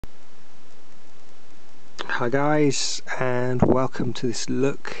Hi guys, and welcome to this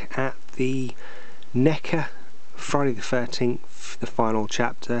look at the Neca Friday the 13th, the final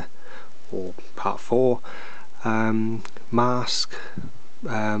chapter, or part 4, mask,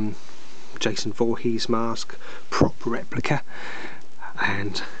 Jason Voorhees mask, prop replica.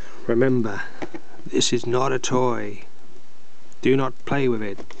 And remember, this is not a toy. Do not play with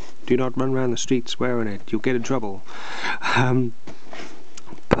it. Do not run around the streets wearing it. You'll get in trouble.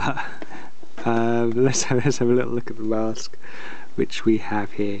 Let's have a little look at the mask which we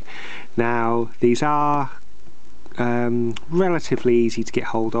have here. Now, these are relatively easy to get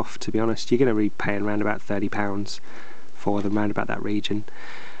hold of, to be honest. You're going to be paying around about £30 for them, around about that region.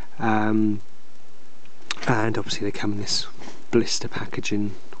 And obviously they come in this blister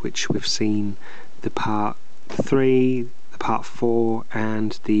packaging, which we've seen the part 3, the part 4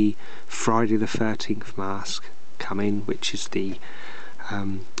 and the Friday the 13th mask come in, which is the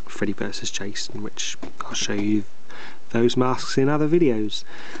Freddy vs Jason, which I'll show you those masks in other videos.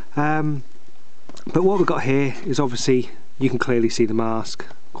 But what we've got here is, obviously you can clearly see the mask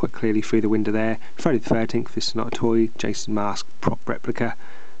quite clearly through the window there. Friday the 13th, this is not a toy, Jason mask, prop replica,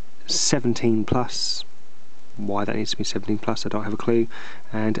 17 plus. Why that needs to be 17 plus I don't have a clue.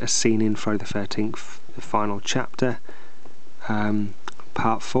 And a scene in Friday the 13th, the final chapter,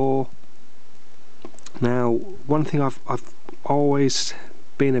 part 4. Now, one thing I've always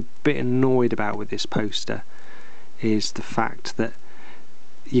been a bit annoyed about with this poster is the fact that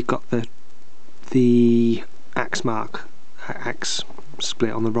you've got the axe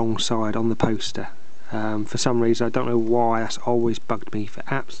split on the wrong side on the poster. For some reason, I don't know why, that's always bugged me for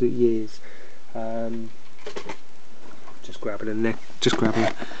absolute years. Just grabbing another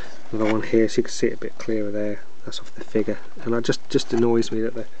one here so you can see it a bit clearer there. That's off the figure, and it just annoys me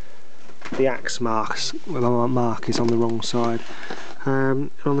that the axe mark is on the wrong side. And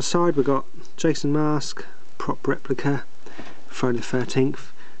on the side we've got Jason mask, prop replica, Friday the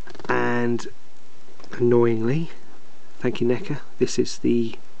 13th, and annoyingly, thank you Neca, this is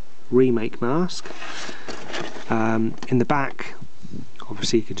the remake mask. In the back,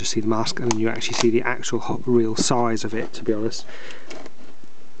 obviously you can just see the mask, and then you actually see the actual real size of it, to be honest.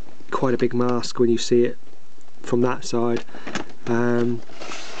 Quite a big mask when you see it from that side.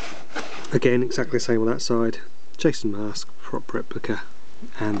 Again, exactly the same on that side. Jason mask, prop replica,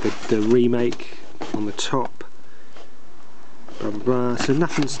 and the remake on the top. Blah blah blah. So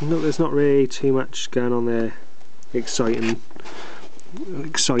there's not really too much going on there, exciting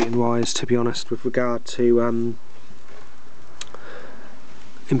wise, to be honest, with regard to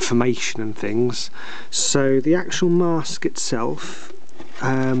information and things. So the actual mask itself,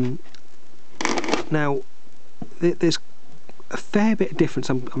 now there's a fair bit of difference.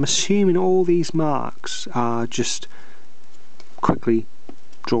 I'm assuming all these marks are just quickly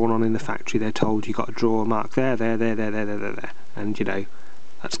drawn on in the factory. They're told you got to draw a mark there, and you know,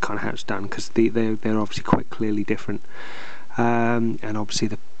 that's kind of how it's done, because they're obviously quite clearly different. And obviously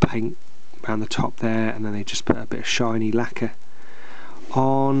the paint around the top there, and then they just put a bit of shiny lacquer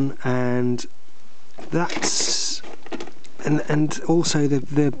on, and that's and also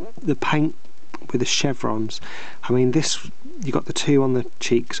the paint with the chevrons. I mean, this, you got the two on the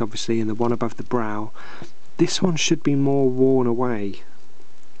cheeks obviously and the one above the brow. This one should be more worn away,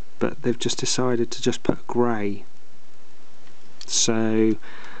 but they've just decided to just put grey, so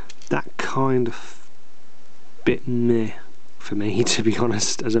that kind of bit meh for me, to be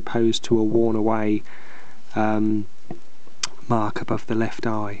honest, as opposed to a worn away mark above the left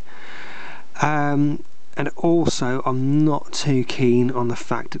eye. And also, I'm not too keen on the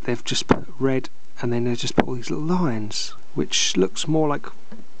fact that they've just put red and then they've just put all these little lines, which looks more like,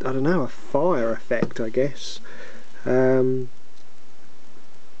 I don't know, a fire effect, I guess. Yeah,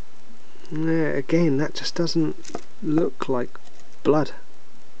 again, that just doesn't look like blood,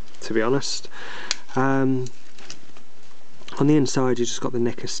 to be honest. On the inside you just got the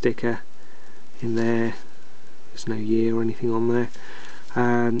Neca sticker in there. There's no year or anything on there.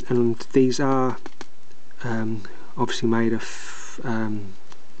 And these are obviously made of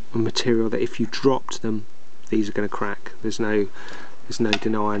a material that if you dropped them, these are going to crack. There's no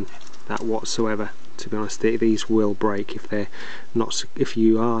denying that whatsoever, to be honest. These will break if they're not, if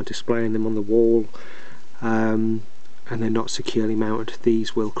you are displaying them on the wall and they're not securely mounted.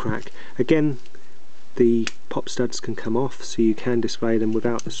 These will crack. Again, the pop studs can come off, so you can display them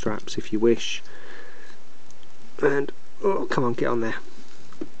without the straps if you wish. And oh, come on, get on there.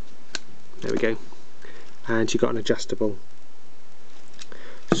 There we go. And you've got an adjustable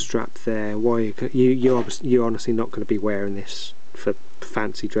strap there. Why you're honestly not going to be wearing this for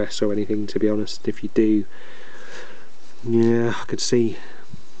fancy dress or anything, to be honest. If you do, yeah, I could see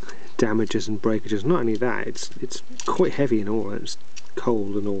damages and breakages. Not only that, it's quite heavy and all. It's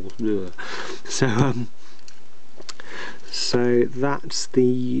cold and all. Ugh. So that's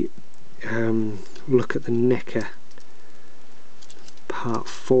the look at the Neca Part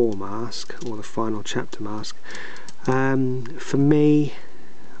 4 mask, or the final chapter mask. For me,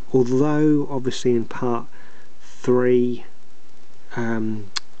 although obviously in Part 3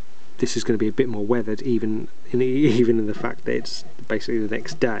 this is going to be a bit more weathered, even in the fact that it's basically the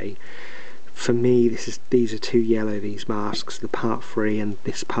next day. For me, these are too yellow, these masks. The Part 3 and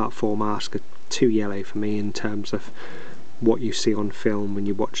this Part 4 mask are too yellow for me in terms of what you see on film when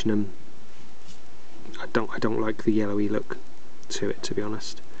you're watching them. I don't like the yellowy look to it, to be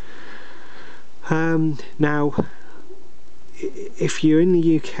honest. Now, if you're in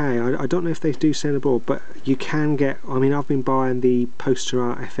the UK, I don't know if they do send abroad, but you can get, I mean, I've been buying the Poster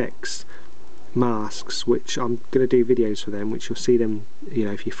Art FX masks, which I'm going to do videos for them, which you'll see them, you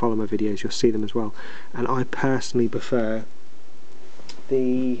know, if you follow my videos you'll see them as well. And I personally prefer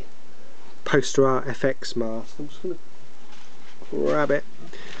the Poster Art FX mask. I'm just going to grab it,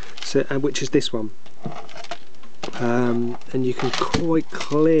 so, which is this one. And you can quite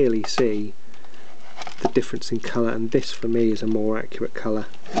clearly see the difference in colour, and this for me is a more accurate colour,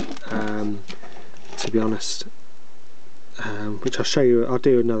 to be honest, which I'll show you. I'll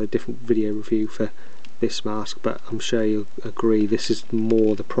do another different video review for this mask, but I'm sure you'll agree this is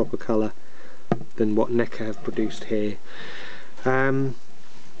more the proper colour than what Neca have produced here. But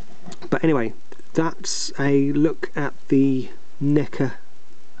anyway, that's a look at the Neca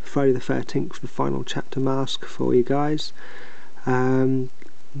Friday the 13th, the final chapter mask for you guys.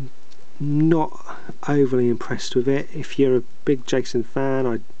 Not overly impressed with it. If you're a big Jason fan,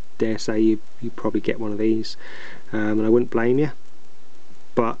 I dare say you probably get one of these, and I wouldn't blame you,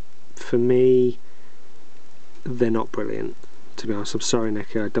 but for me they're not brilliant, to be honest. I'm sorry,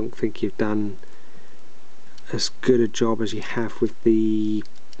 Neca, I don't think you've done as good a job as you have with the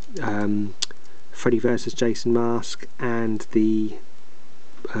Freddy vs Jason mask and the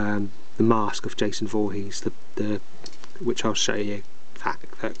mask of Jason Voorhees, which I'll show you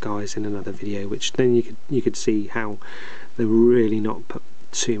that guys in another video, which then you could see how they're really not put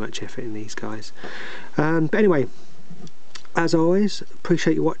too much effort in these guys. But anyway, as always,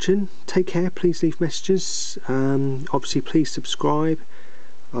 appreciate you watching. Take care. Please leave messages. Obviously, please subscribe.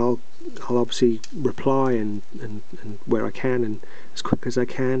 I'll obviously reply and where I can and as quick as I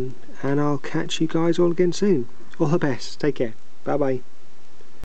can. And I'll catch you guys all again soon. All the best. Take care. Bye bye.